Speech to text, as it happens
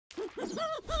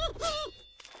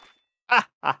Ha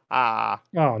ha ha!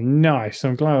 Oh, nice.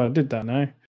 I'm glad I did that now.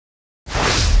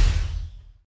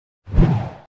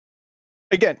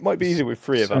 Again, might be easier with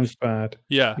three of us. Sounds bad.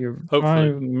 Yeah, Your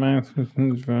hopefully. mouth is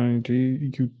very.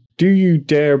 Do you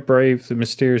dare brave the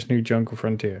mysterious new jungle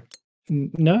frontier?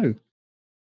 No.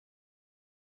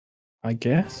 I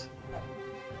guess.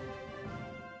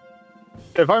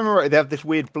 If I remember right, they have this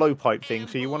weird blowpipe thing,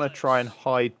 so you want to try and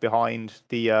hide behind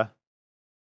the.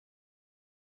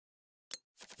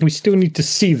 We still need to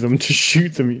see them to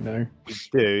shoot them, you know. We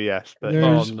do, yes, but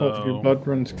There's Oh, your no. blood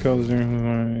runs cause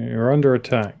you're under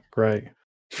attack. Great.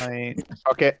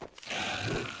 okay.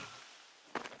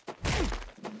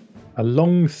 A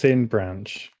long, thin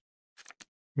branch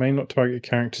may not target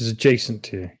characters adjacent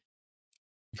to you.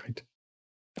 Right.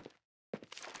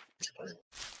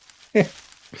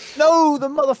 No, the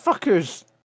motherfuckers!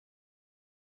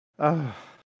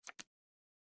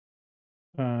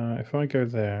 If I go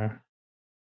there,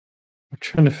 I'm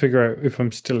trying to figure out if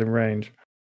I'm still in range.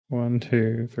 1,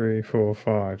 2, 3, 4,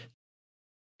 5.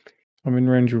 I'm in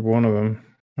range with one of them.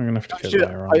 I'm gonna have to get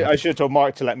there. I should have told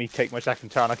Mark to let me take my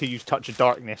second turn. I could use Touch of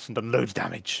Darkness and done loads of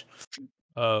damage.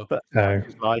 Oh. But No.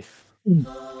 his life.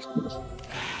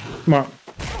 Mark.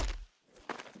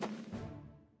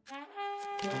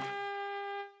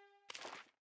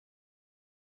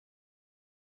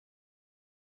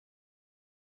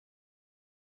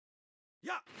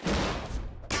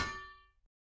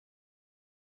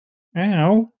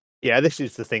 Ow. Yeah, this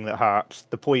is the thing that hurts.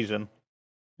 The poison.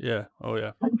 Yeah. Oh,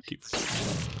 yeah.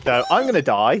 So I'm going to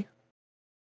die.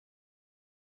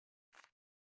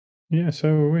 Yeah, so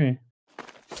are we.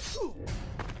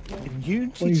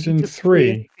 Immunity Poison to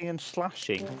 3. piercing and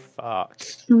slashing. Fuck.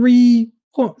 3.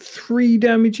 What? 3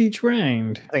 damage each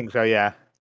round? I think so, yeah.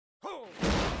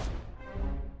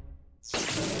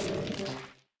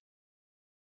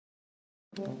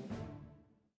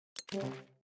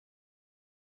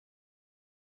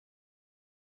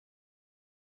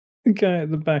 The guy at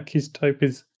the back, his type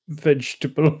is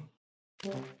vegetable.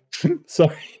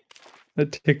 Sorry,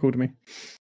 that tickled me.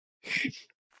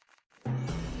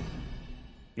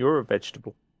 You're a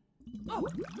vegetable.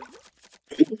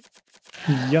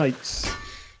 Yikes.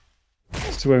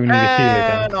 That's where we need a healer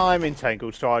down. And I'm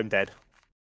entangled, so I'm dead.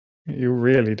 You're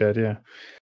really dead, yeah.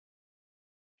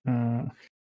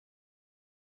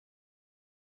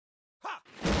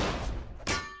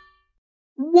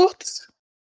 What?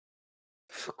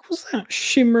 The fuck was that?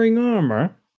 Shimmering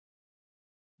armor?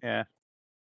 Yeah.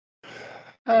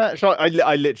 So I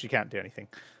literally can't do anything.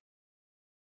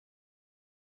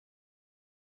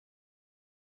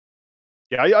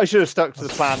 Yeah, I should have stuck to the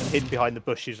plan and hidden behind the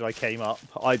bushes as I came up.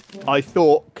 I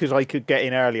thought because I could get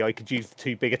in early, I could use the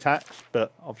 2 big attacks,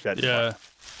 but obviously I didn't. Yeah.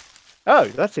 Oh,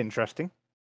 that's interesting.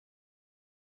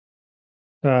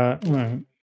 Well,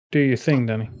 do your thing,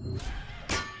 Danny.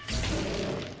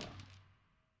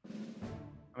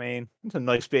 I mean, it's a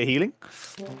nice bit of healing.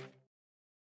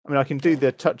 I mean, I can do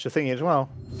the touch of thingy as well.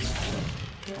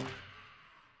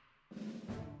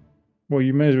 Well,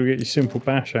 you may as well get your simple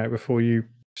bash out before you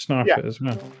snarf it as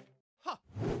well.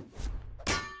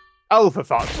 Oh, for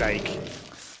fuck's sake.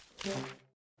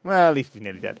 Well, at least he's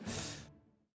nearly dead.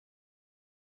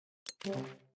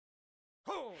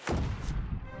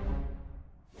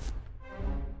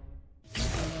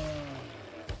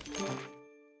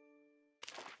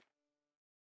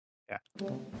 Yeah.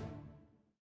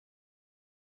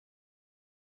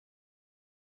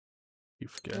 You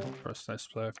forget. Press nice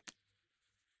player.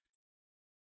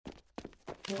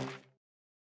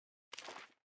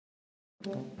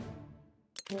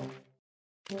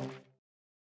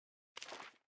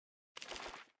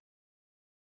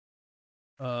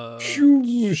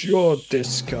 Choose your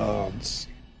discards.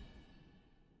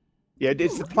 Yeah,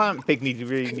 it's the plant pig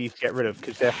really need to get rid of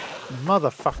because they're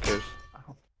motherfuckers.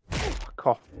 Oh, fuck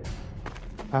off.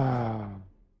 Ah.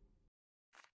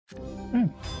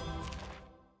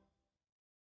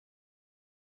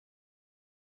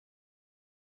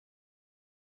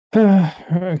 Go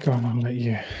on, I'll let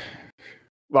you.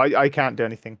 Well, I can't do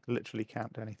anything. Literally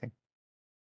can't do anything.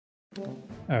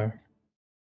 Oh.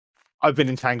 I've been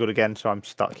entangled again, so I'm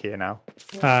stuck here now.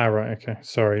 Ah, right, okay.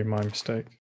 Sorry, my mistake.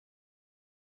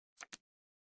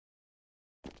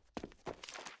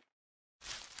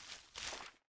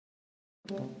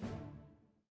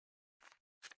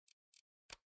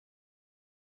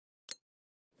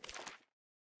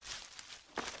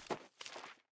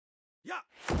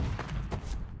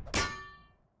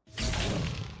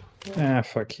 Ah,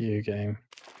 fuck you, game.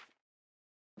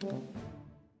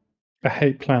 I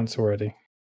hate plants already.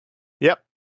 Yep,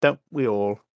 don't we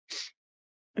all?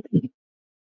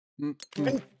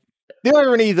 The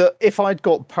irony that if I'd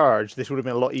got purged, this would have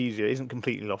been a lot easier. It isn't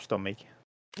completely lost on me.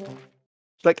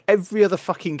 It's like every other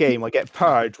fucking game, I get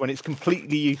purged when it's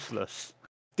completely useless.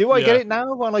 Do I get it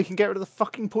now when I can get rid of the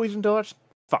fucking poison darts?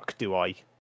 Fuck, do I?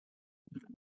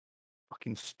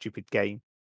 Fucking stupid game.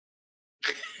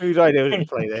 Whose idea was it to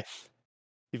play this?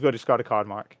 You've got to discard a card,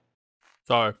 Mark.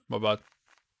 Sorry, my bad.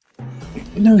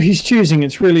 No, he's choosing.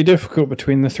 It's really difficult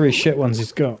between the 3 shit ones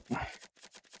he's got.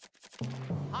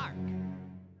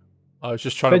 I was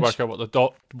just trying to work out what the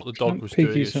dog was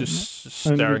doing. It's just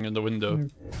staring in the window.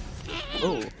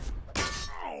 Oh.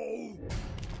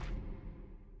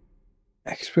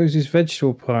 Exposes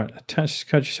vegetable part. Attach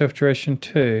card yourself duration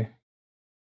 2.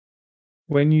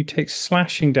 When you take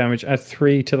slashing damage, add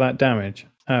 3 to that damage.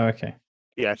 Oh, okay.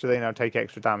 Yeah, so they now take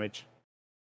extra damage.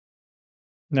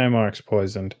 No Mark's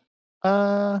poisoned.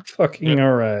 Fucking Yep.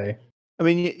 hooray. I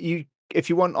mean, you if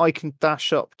you want, I can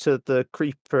dash up to the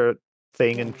creeper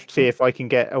thing and see if I can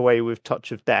get away with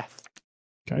touch of death.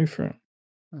 Go for it.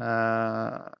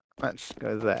 Let's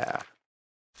go there.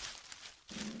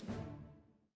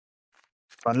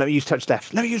 Fine, let me use touch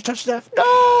death. Let me use touch death.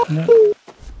 No! No.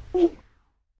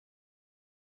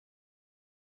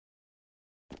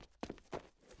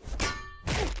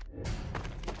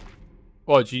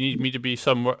 What, do you need me to be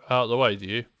somewhere out of the way, do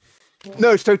you?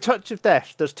 No, so touch of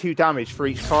death does 2 damage for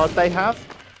each card they have.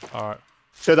 Alright.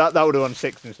 So that would have done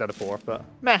 6 instead of 4, but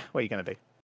meh, what are you going to do?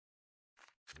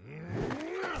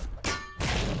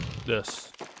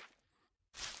 This.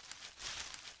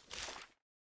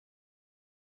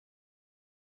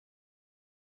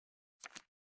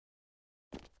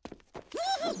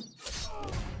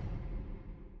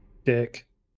 Dick.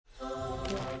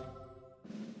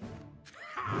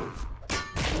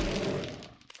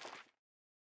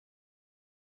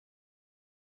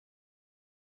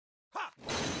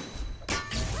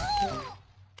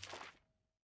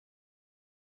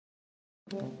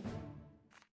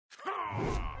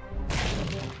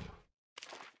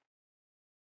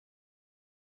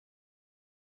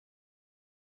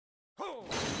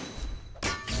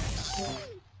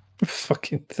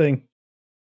 Fucking thing.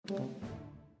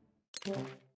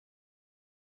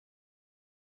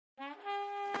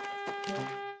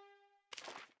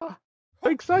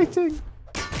 Exciting!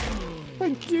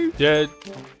 Thank you. Yeah,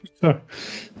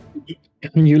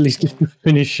 You at least get to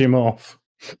finish him off.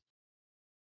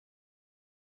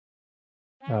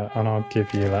 And I'll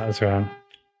give you that as well,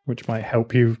 which might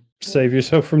help you save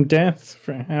yourself from death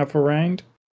for half a round.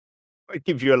 It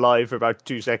gives you alive for about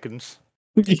 2 seconds.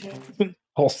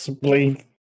 Possibly.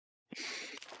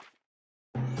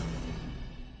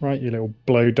 Right, you little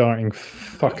blow-darting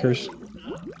fuckers.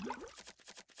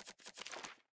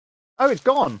 Oh, it's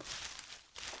gone.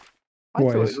 I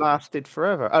What thought is? it lasted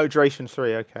forever. Oh, duration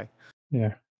 3, okay.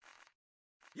 Yeah.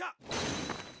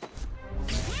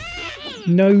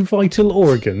 No vital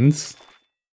organs?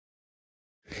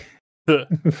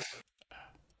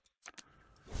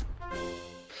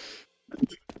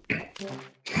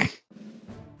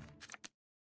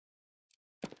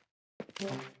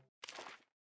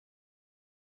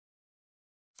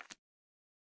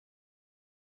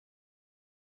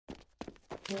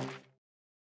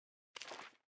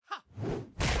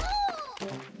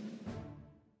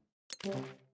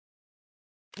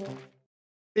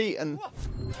 Eaten.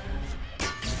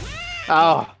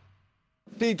 Ah.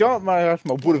 See, Dark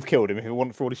Miasma would have killed him if it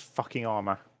wasn't for all his fucking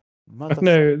armor. No,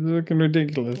 it's looking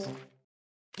ridiculous.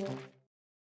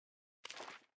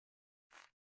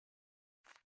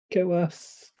 Kill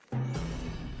us.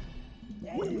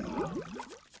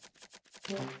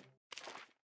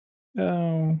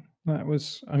 Oh, that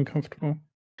was uncomfortable.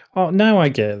 Oh, now I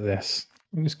get this.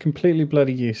 It was completely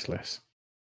bloody useless.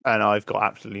 And I've got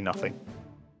absolutely nothing.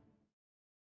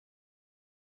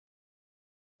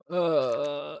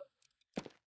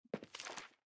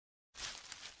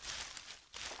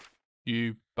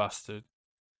 You bastard.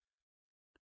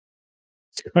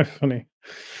 It's quite funny.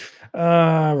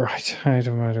 Right. How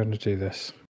do I want to do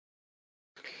this?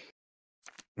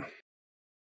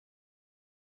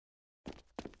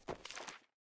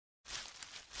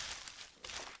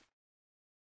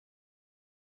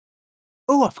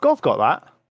 Oh, I forgot I've got that.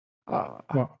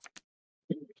 What?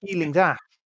 Healing dash.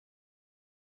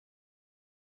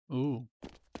 Ooh.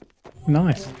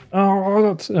 Nice. Oh,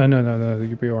 that's... no.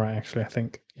 You'll be all right, actually, I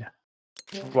think. Yeah.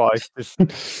 Right.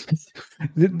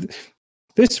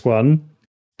 This one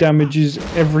damages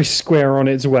every square on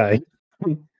its way.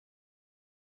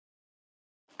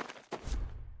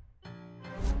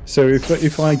 So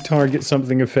if I target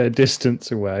something a fair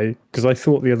distance away, because I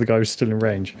thought the other guy was still in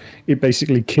range, it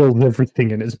basically killed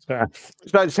everything in its path. I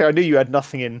was about to say, I knew you had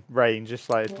nothing in range. It's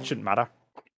like, it shouldn't matter.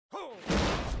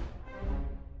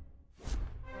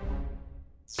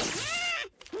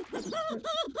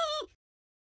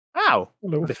 Ow!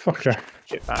 Little fucker.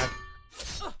 Shit bag.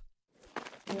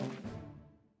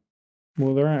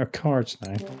 Well, they're out of cards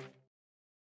now.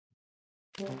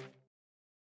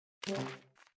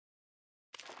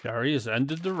 Gary has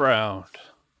ended the round.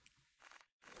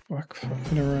 Fuck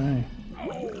fucking array.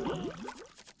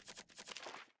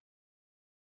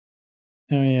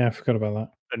 Oh yeah, I forgot about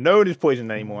that. And no one is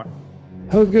poisoned anymore.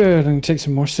 Oh good, I'm gonna take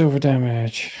some more silver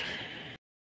damage.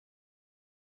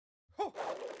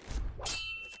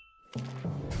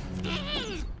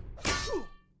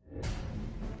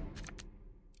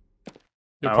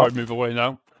 You'll probably move away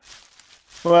now.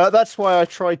 Well, that's why I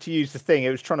tried to use the thing.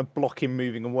 It was trying to block him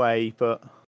moving away, but...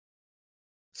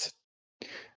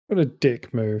 What a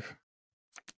dick move.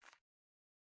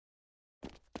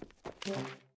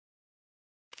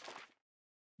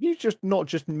 You just not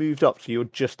just moved up, so you're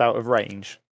just out of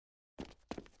range.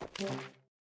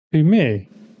 Who, me?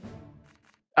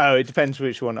 Oh, it depends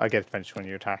which one. I guess it depends which one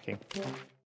you're attacking.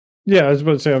 Yeah, I was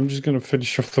about to say, I'm just going to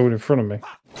finish off the one in front of me.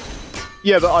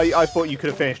 Yeah, but I thought you could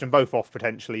have finished them both off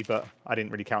potentially, but I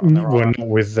didn't really count on their Well, armor. not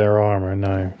with their armor,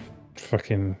 no.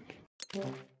 Fucking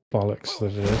bollocks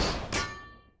that it is.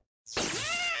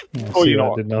 Yeah, Or see, you're that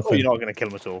not, did nothing. you're not going to kill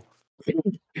them at all. Oh,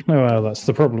 well, that's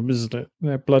the problem, isn't it?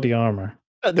 Their bloody armor.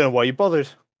 I don't know why you bothered.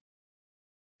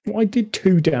 Well, I did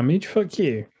 2 damage, fuck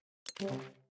you.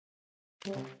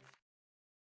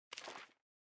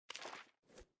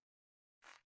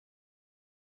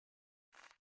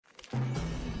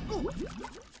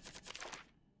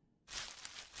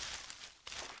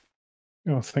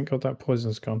 Oh, thank God that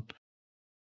poison's gone.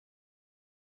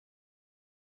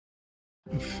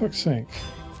 For fuck's sake.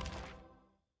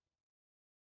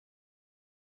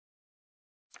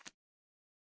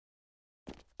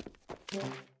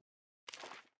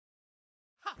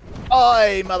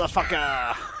 Oi,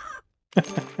 motherfucker!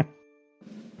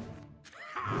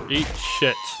 Eat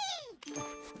shit.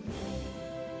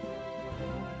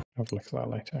 I'll look at that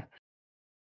later.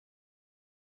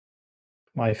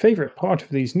 My favourite part of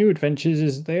these new adventures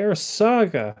is their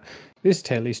saga. This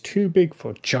tale is too big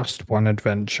for just one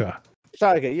adventure.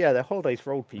 Saga, yeah, they're holidays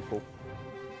for old people.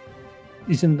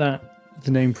 Isn't that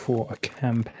the name for a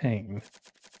campaign?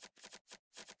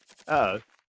 Oh.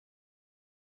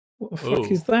 What the fuck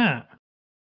is that?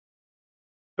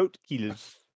 Coat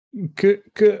killers. Good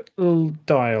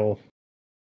dial.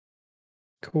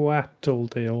 Coatl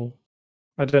deal.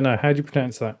 I don't know. How do you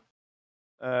pronounce that?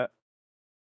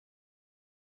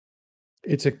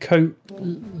 It's a coat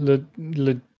coat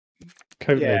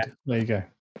Yeah. lid. There you go.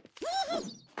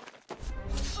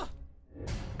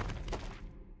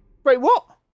 Wait, what?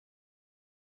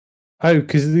 Oh,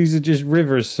 because these are just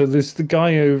rivers. So there's the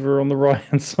guy over on the right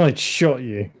hand side shot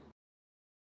you.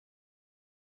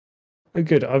 Oh,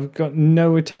 good. I've got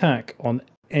no attack on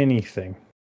anything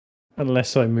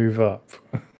unless I move up.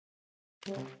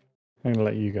 I'm gonna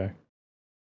let you go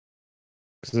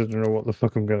because I don't know what the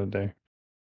fuck I'm gonna do.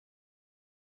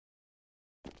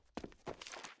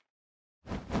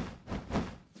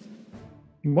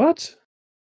 What?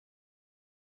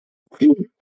 Well,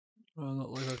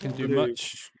 not like I can do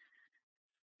much.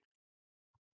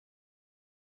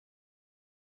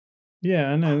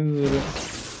 Yeah, I know.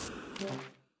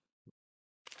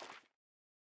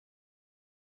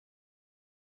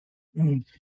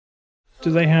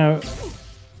 Do they have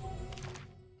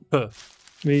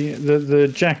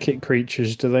the jacket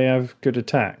creatures? Do they have good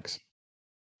attacks?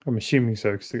 I'm assuming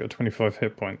so because they got 25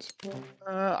 hit points.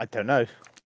 I don't know.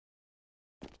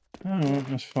 Oh,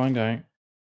 let's find out.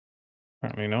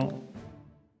 Apparently not.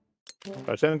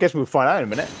 So I guess we'll find out in a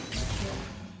minute.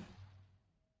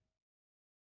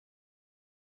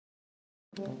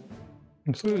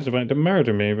 I thought it was about to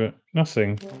murder me, but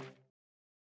nothing.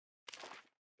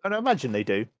 I imagine they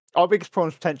do. Our biggest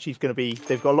problem potentially is going to be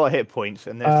they've got a lot of hit points,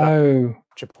 and there's that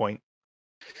capture point.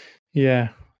 Yeah.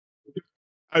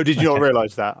 Oh, did you not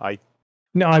realise that?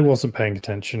 No, I wasn't paying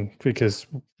attention because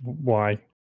why?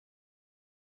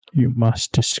 You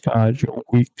must discard your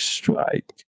weak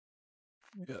strike.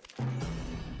 Yeah.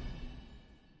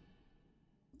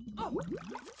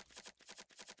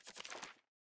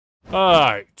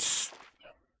 Alright.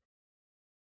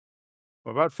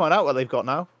 We're about to find out what they've got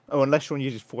now. Oh, unless someone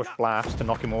uses Force Blast to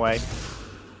knock him away.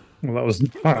 Well, that was the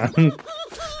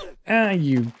plan.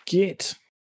 You git.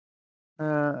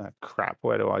 Crap,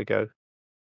 where do I go?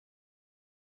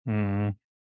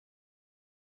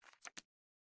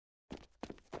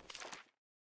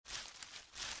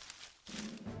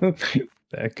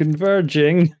 They're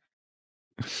converging.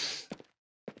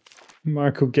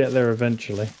 Mark will get there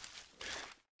eventually.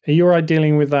 Are you alright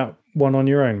dealing with that one on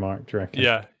your own, Mark, do you reckon?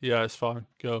 Yeah, it's fine.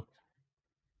 Go.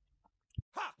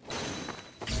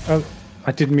 Oh,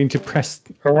 I didn't mean to press.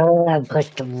 Oh, I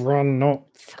pressed to run, not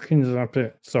fucking zap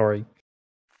it. Sorry.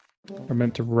 I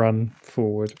meant to run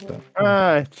forward, but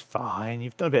it's fine.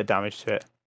 You've done a bit of damage to it.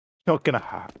 It's not gonna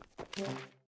hurt.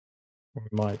 we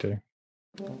might do.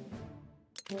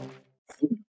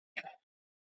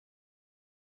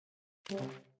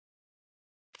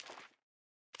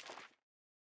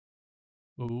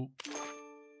 Ooh.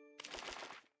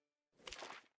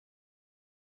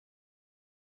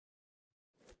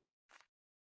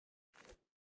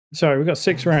 Sorry, we've got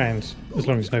 6 rounds, as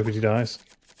long as nobody dies.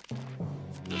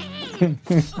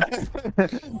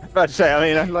 About to say,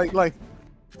 I mean, like.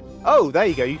 Oh, there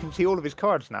you go. You can see all of his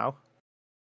cards now.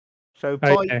 So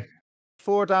bite, Okay.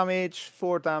 4 damage,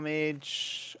 4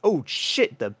 damage. Oh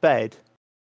shit! The bed.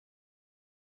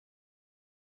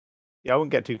 Yeah, I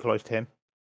wouldn't get too close to him.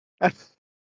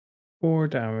 4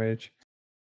 damage.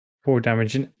 4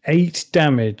 damage and 8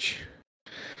 damage.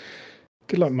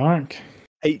 Good luck, Mark.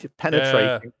 8 penetrating.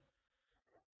 Yeah.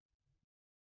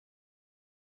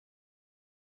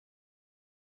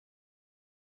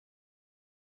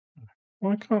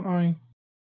 Why can't I?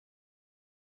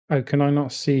 Oh, can I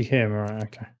not see him? Right,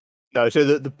 okay. No, so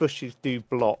the bushes do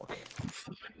block.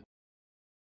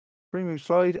 Free move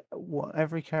slide. What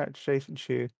every character adjacent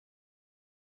to you.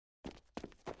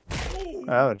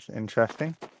 Oh, it's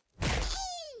interesting.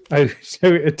 Oh, so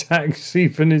it attacks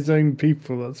even his own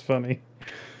people. That's funny.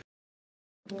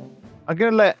 I'm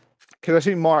gonna let, because I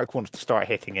see Mark wants to start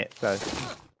hitting it. So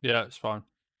Yeah, it's fine.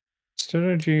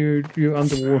 Instead you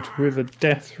underwater with a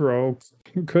death roll.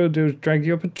 Could do is drag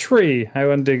you up a tree. How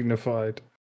undignified.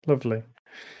 Lovely.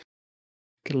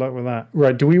 Good luck with that.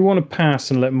 Right, do we want to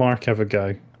pass and let Mark have a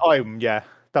go? yeah,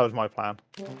 that was my plan.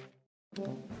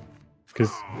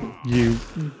 Because you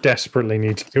desperately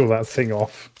need to kill that thing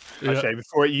off. Yeah. Actually,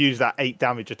 before it used that 8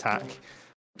 damage attack.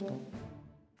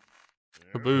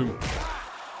 Kaboom.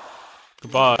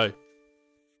 Goodbye.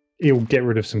 He'll get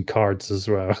rid of some cards as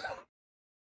well.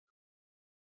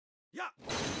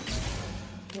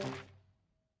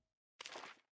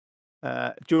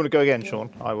 Do you want to go again, Sean?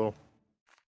 I will.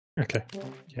 Okay.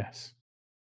 Yes.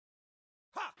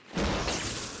 I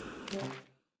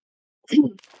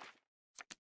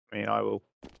mean, I will.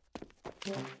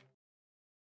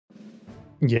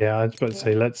 Yeah, I was about to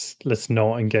say let's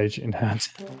not engage in hand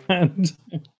to hand.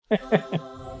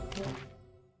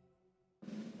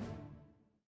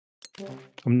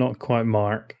 I'm not quite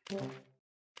Mark.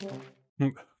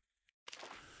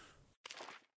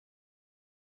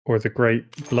 Or the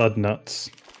great blood nuts.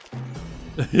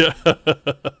 Yeah.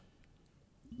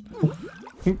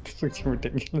 It's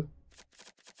ridiculous.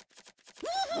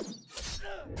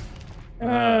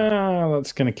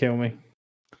 That's gonna kill me.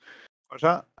 What's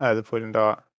that? Oh, the poison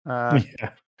dart. Yeah,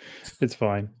 it's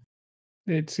fine.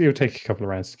 It'll take a couple of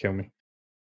rounds to kill me.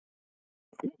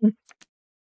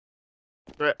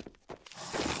 Rip.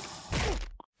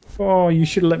 Oh, you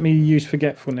should let me use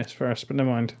forgetfulness first, but never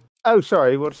mind. Oh,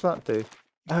 sorry. What does that do?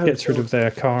 Oh, Gets rid of their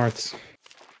cards.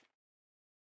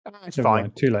 It's Never fine.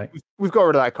 mind, too late. We've got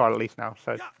rid of that card at least now.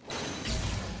 So.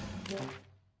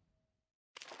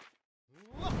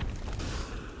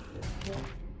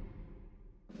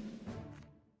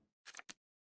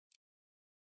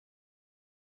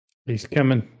 He's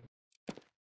coming.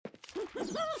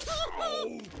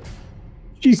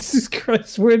 Jesus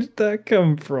Christ, where did that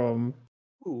come from?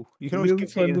 Ooh, you can always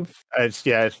give me. It's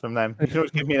from them. You can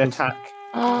always give me an attack.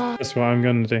 That's what I'm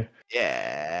going to do.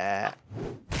 Yeah.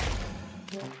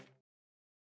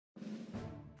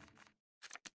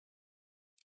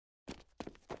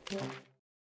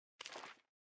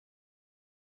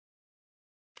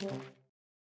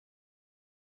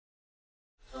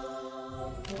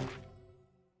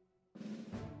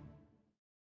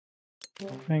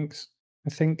 Thanks. I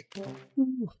think.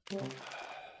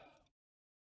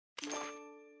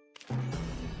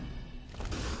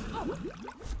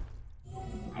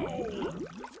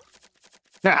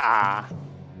 Ah.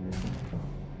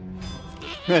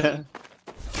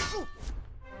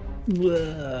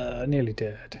 Nearly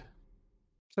dead.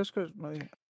 That's good.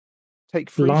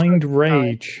 Take Blind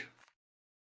rage.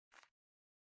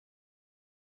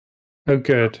 Oh,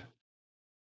 good.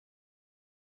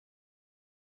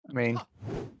 I mean,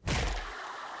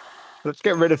 let's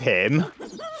get rid of him.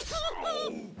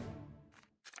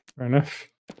 Fair enough.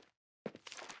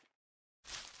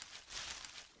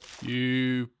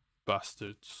 You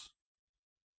bastards.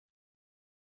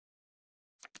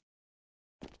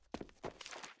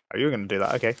 Oh, you're going to do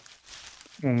that? Okay.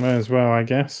 Well, may as well, I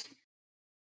guess.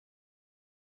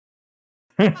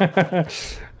 Oh,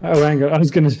 hang on. I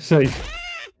was going to say.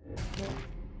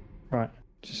 Right.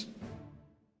 Just.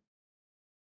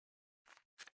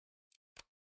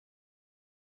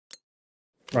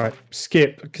 Right,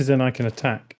 skip, because then I can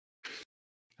attack.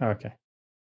 Oh, okay.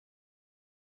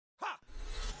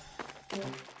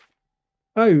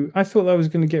 Oh, I thought that was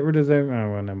going to get rid of them.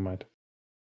 Oh, well, never mind.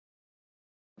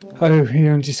 Oh, he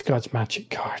only discards magic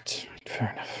cards.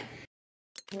 Fair enough.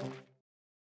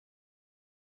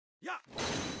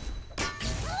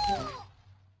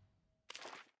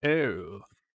 Ew.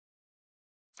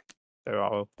 There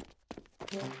are.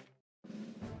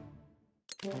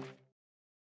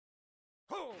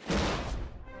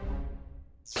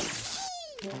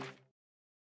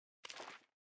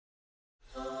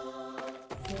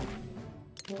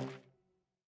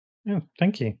 Oh,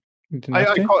 thank you. You didn't I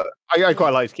have to? quite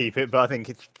like to keep it, but I think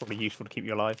it's probably useful to keep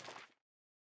you alive.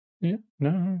 Yeah,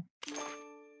 no.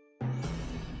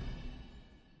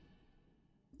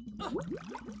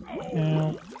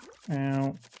 Ow,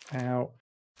 ow, ow.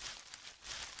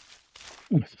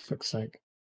 Oh, for fuck's sake.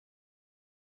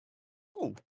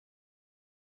 Ooh.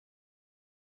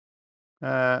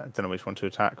 I don't know which one to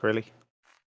attack, really.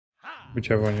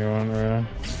 Whichever one you want, really.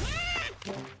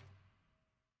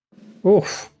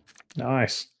 Oof.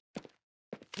 Nice.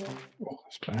 Oh,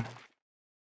 that's better.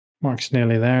 Mark's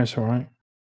nearly there, it's alright.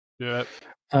 Yeah.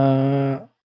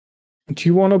 Do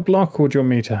you want a block or do you want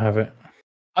me to have it?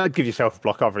 I'd give yourself a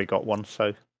block. I've already got one,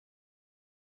 so.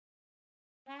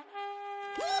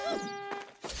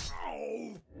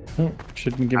 Oh,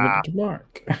 shouldn't give it to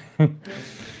Mark.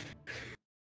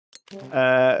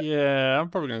 Yeah, I'm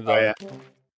probably gonna die.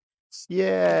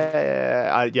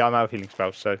 Yeah, I'm out of healing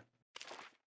spells, so.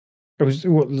 That's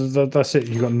it.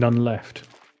 You got none left.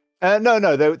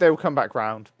 No, they will come back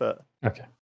round, but okay.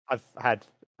 I've had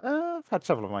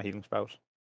several of my healing spells.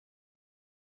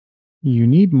 You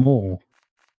need more.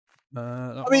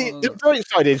 I mean, the bright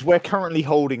side is we're currently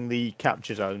holding the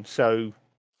capture zone, so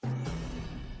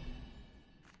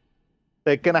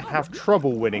they're gonna have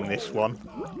trouble winning this one.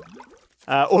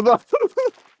 Although,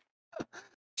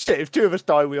 shit, if two of us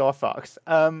die, we are fucked.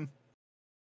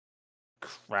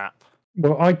 Crap.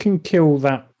 Well, I can kill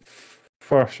that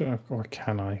first, or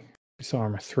can I? It's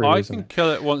armor 3. I isn't can it?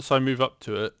 kill it once I move up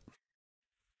to it.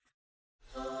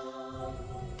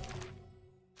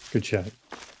 Good shot.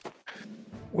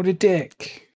 What a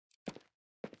dick!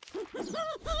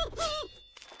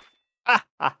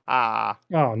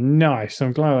 Oh, nice!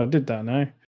 I'm glad I did that now.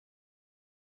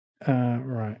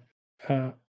 Right.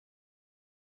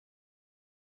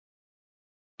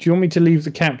 Do you want me to leave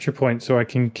the capture point so I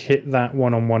can hit that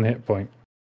one on 1 hit point?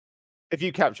 If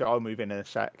you capture, I'll move in a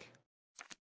sec.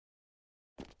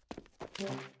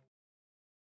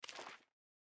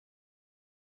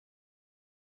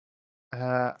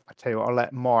 I tell you what, I'll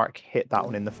let Mark hit that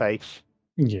one in the face.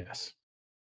 Yes.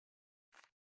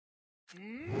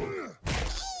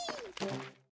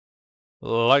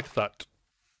 Like that.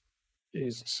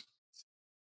 Jesus.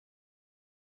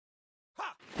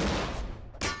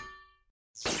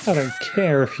 I don't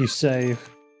care if you save.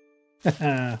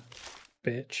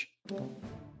 Bitch.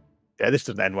 Yeah, this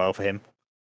doesn't end well for him.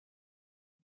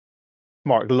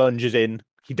 Mark lunges in.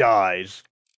 He dies.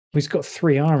 He's got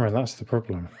 3 armor, that's the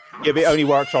problem. Yeah, but it only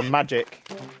works on magic.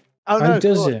 Oh, no. How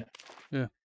does it? Yeah.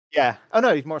 Yeah. Oh,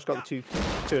 no, Mark's got the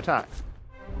two attacks.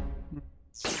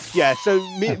 Yeah, so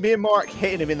me and Mark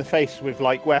hitting him in the face with,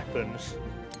 like, weapons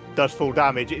does full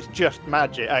damage. It's just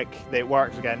magic that it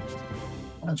works against.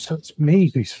 Oh, so it's me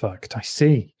who's fucked, I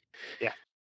see. Yeah.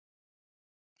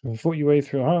 I fought your way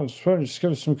through hearts,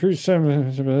 discovered some cruise.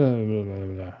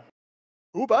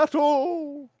 Ooh,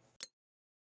 battle!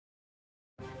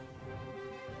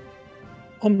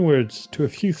 Onwards to a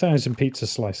few thousand pizza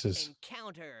slices.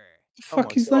 Encounter. The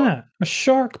fuck is that? A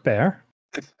shark bear?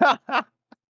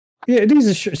 Yeah, it is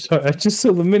a shark. Sorry, I just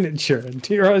saw the miniature, and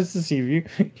to your eyes deceive you,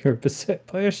 you're beset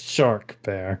by a shark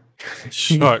bear.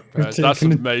 Shark bear, that's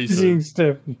amazing.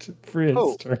 Step into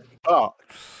prehistory. Oh.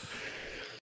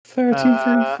 33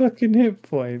 fucking hit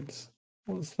points.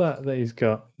 What's that he's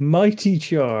got? Mighty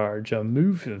Charge, a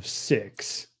move of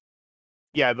 6.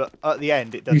 Yeah, but at the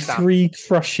end it does 3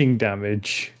 crushing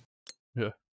damage. Yeah.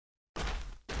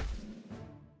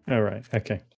 Alright,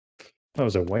 okay. That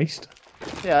was a waste.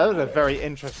 Yeah, that was a very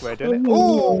interesting way of doing it.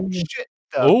 Oh, shit,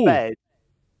 the bed.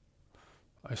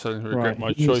 I suddenly regret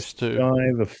my choice too.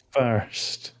 Die the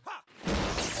first.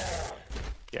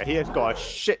 Yeah, he has got a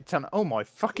shit ton. Oh my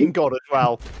fucking god, as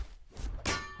well.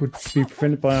 Would be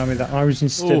prevented by army that arrows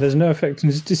instead. There's no effect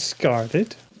and is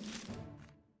discarded.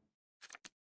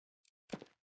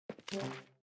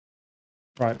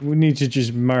 Right, we need to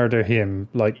just murder him,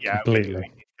 like,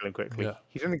 completely. Kill him quickly. Yeah.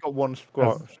 He's only got one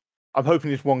squad. I'm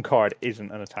hoping this one card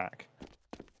isn't an attack.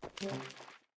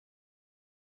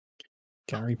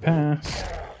 Gary pass.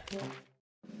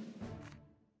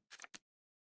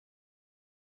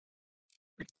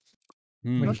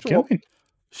 Where are you going?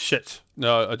 Shit.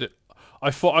 No, I did.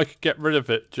 I thought I could get rid of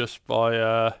it just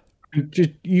by.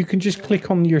 You can just click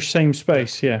on your same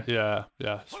space. Yeah. Yeah.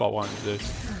 That's what I wanted to do.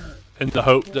 In the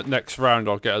hope that next round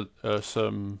I'll get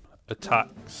some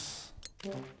attacks.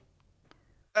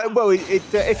 Well,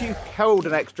 if you held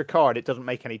an extra card, it doesn't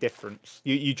make any difference.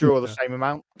 You draw the same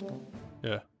amount.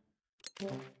 Yeah.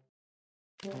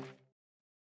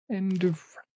 End of.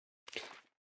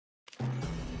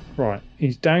 Right,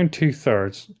 he's down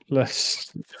 2/3.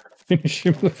 Let's finish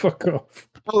him the fuck off.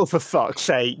 Oh, for fuck's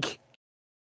sake!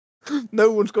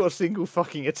 No one's got a single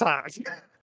fucking attack.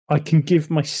 I can give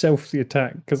myself the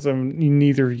attack because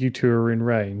neither of you two are in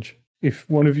range. If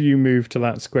one of you move to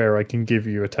that square, I can give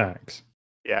you attacks.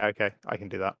 Yeah, okay, I can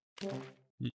do that.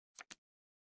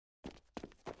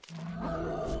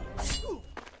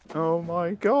 Oh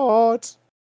my god!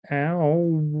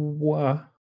 Ow.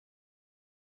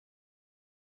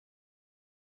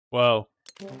 Well,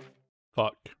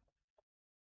 fuck.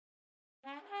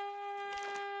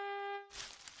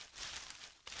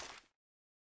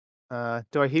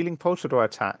 Do I healing pulse or do I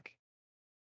attack?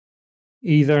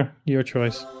 Either, your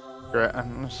choice. Great,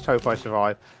 and let's hope I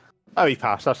survive. Oh, he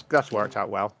passed. That's worked out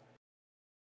well.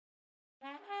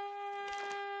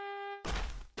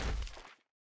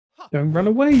 Don't run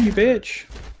away, you bitch.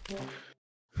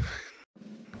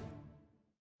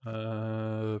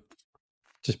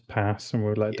 Just pass and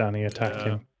we'll let Danny attack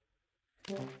him.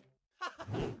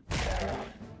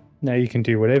 Now you can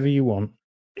do whatever you want.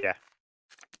 Yeah.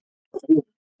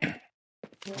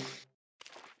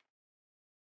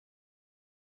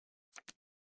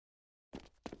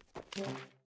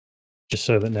 Just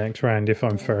so that next round, if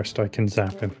I'm first, I can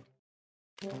zap him.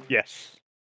 Yes.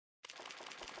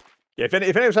 Yeah, if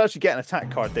anyone's actually getting an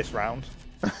attack card this round.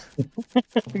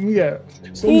 Yeah.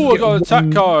 Oh, I got an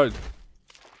attack card!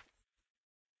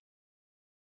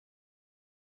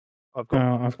 I've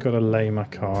got to lay my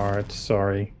card,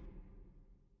 sorry.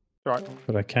 Right.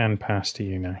 But I can pass to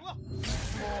you now.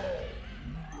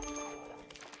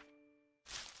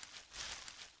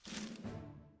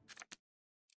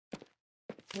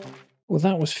 Well,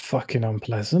 that was fucking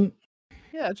unpleasant.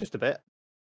 Yeah, just a bit.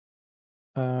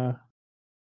 I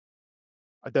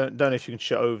don't know if you can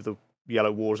shut over the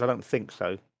yellow walls. I don't think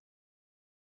so.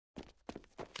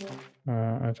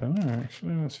 I don't know,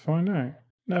 actually. Let's find out.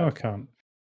 No, I can't.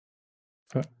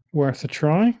 But worth a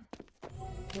try.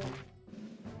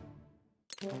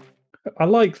 I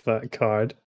like that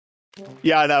card.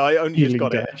 Yeah, I know. I only just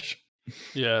got Dash. it.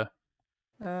 Yeah.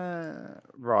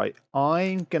 Right.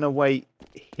 I'm going to wait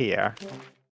here.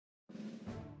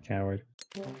 Coward.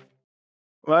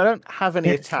 Well, I don't have any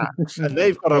attacks, and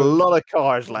they've got a lot of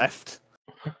cards left.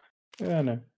 Yeah, I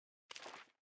know.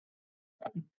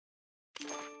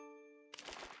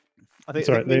 I think That's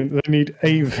right. They need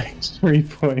 8 victory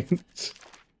points.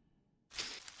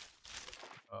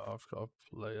 Oh, I've got to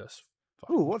play this.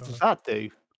 Ooh, what does that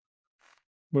do?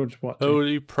 What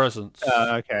Holy presence.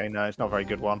 Okay, no, it's not a very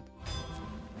good one.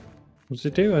 What does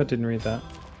it do? I didn't read that.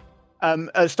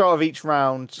 At the start of each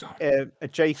round,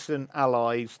 adjacent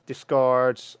allies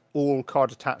discard all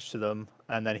cards attached to them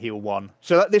and then heal 1.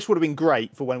 So this would have been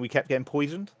great for when we kept getting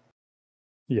poisoned.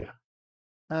 Yeah.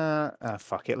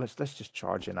 Fuck it. Let's just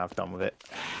charge in. I've done with it.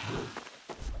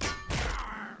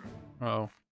 Oh.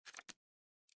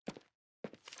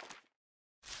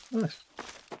 Nice.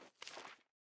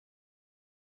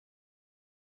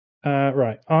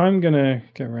 Right. I'm gonna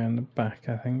go around the back,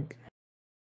 I think.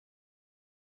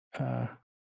 I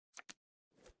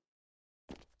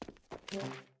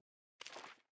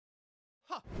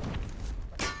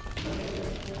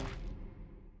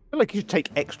feel like you should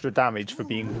take extra damage for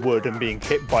being wood and being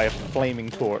hit by a flaming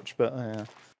torch, but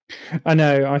I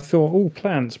know. I thought, oh,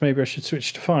 plants. Maybe I should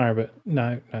switch to fire, but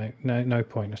no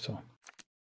point at all.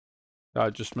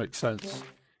 That just makes sense.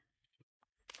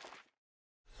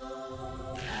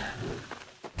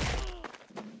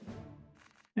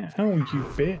 Oh, you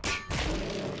bitch.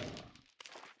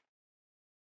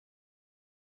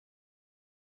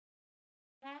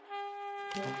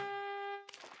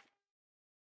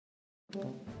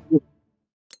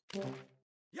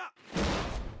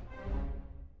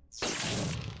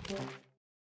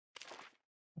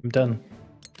 I'm done.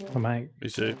 I'm out. Me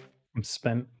too. I'm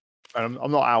spent. I'm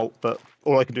not out, but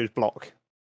all I can do is block.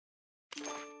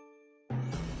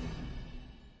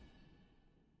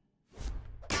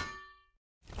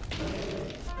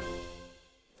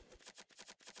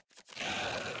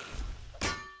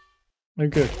 Oh,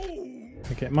 good.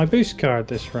 I get my boost card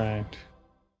this round.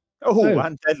 Oh,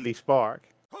 and Deadly Spark.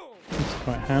 That's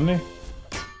quite handy.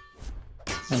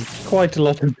 And quite a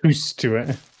lot of boost to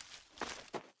it.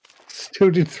 still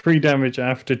did 3 damage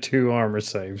after 2 armor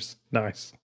saves.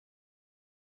 Nice.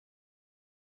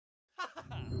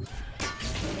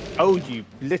 Oh, you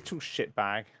little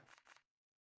shitbag.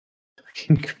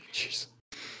 Freaking creatures.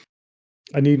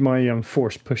 I need my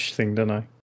force push thing, don't I?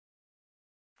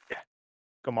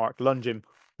 Go, Mark. Lunge him.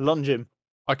 Lunge him.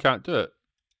 I can't do it.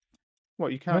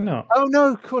 What, you can't? Why not? Oh,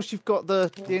 no, of course you've got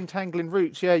the entangling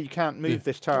roots. Yeah, you can't move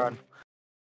this turn.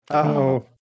 Oh,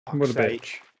 what a sake.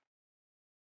 bitch.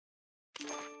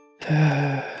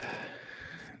 Now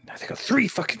they got 3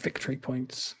 fucking victory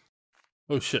points.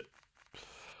 Oh shit.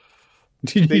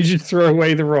 Did you just throw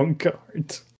away the wrong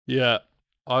card? Yeah.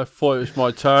 I thought it was my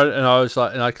turn, and I was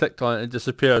like, and I clicked on it and it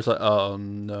disappeared. I was like, oh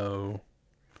no.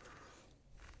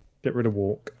 Get rid of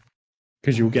walk.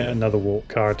 Because you'll get another walk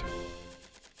card.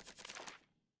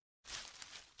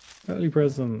 Early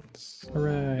presents.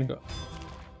 Hooray.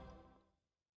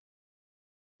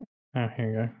 Ah, here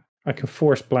you go. I can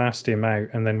force blast him out,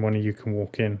 and then one of you can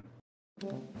walk in.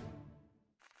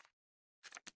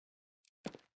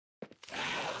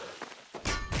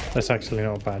 That's actually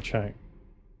not a bad shout.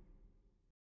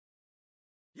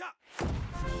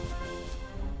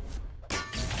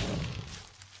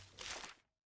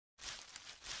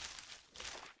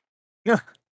 Yeah.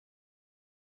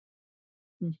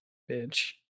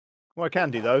 Bitch. What I can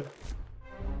do, though.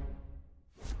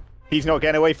 He's not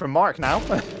getting away from Mark now.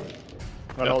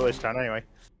 Well, not this turn, anyway.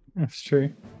 That's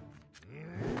true.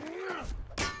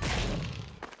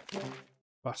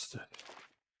 Bastard.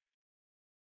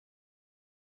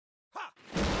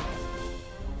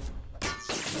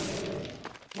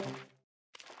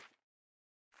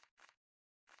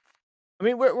 I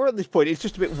mean, we're at this point. It's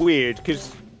just a bit weird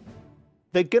because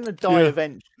they're gonna die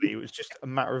eventually. It was just a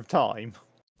matter of time.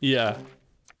 Yeah.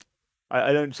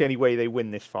 I don't see any way they win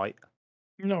this fight.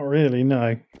 Not really,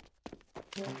 no.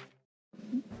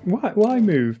 Why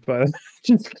move? But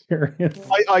just curious.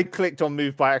 I clicked on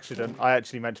move by accident. I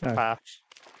actually meant to pass,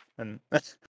 and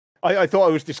I thought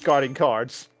I was discarding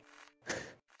cards.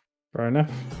 Fair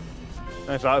enough.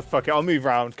 I was like, fuck it, I'll move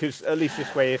around because at least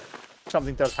this way, if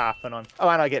something does happen, and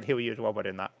I get heal you as well by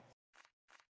doing that.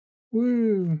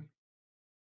 Woo!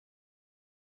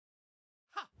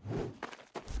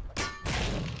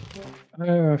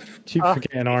 I keep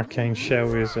forgetting Arcane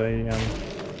Shell is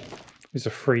a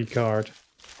free card.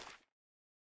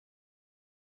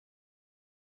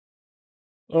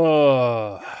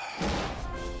 Oh.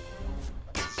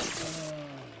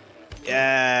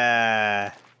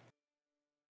 Yeah.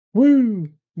 Woo!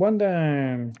 1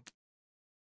 down.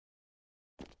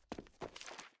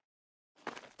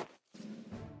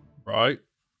 Right.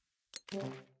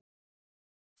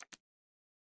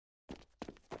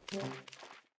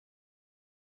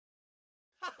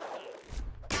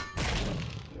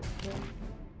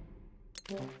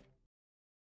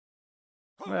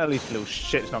 Well, at least little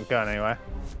shit's not going anywhere.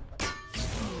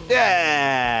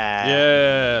 Yeah.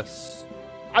 Yes.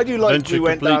 I do like Adventure we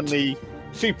went down complete.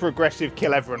 the super aggressive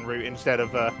kill everyone route instead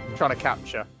of trying to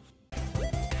capture.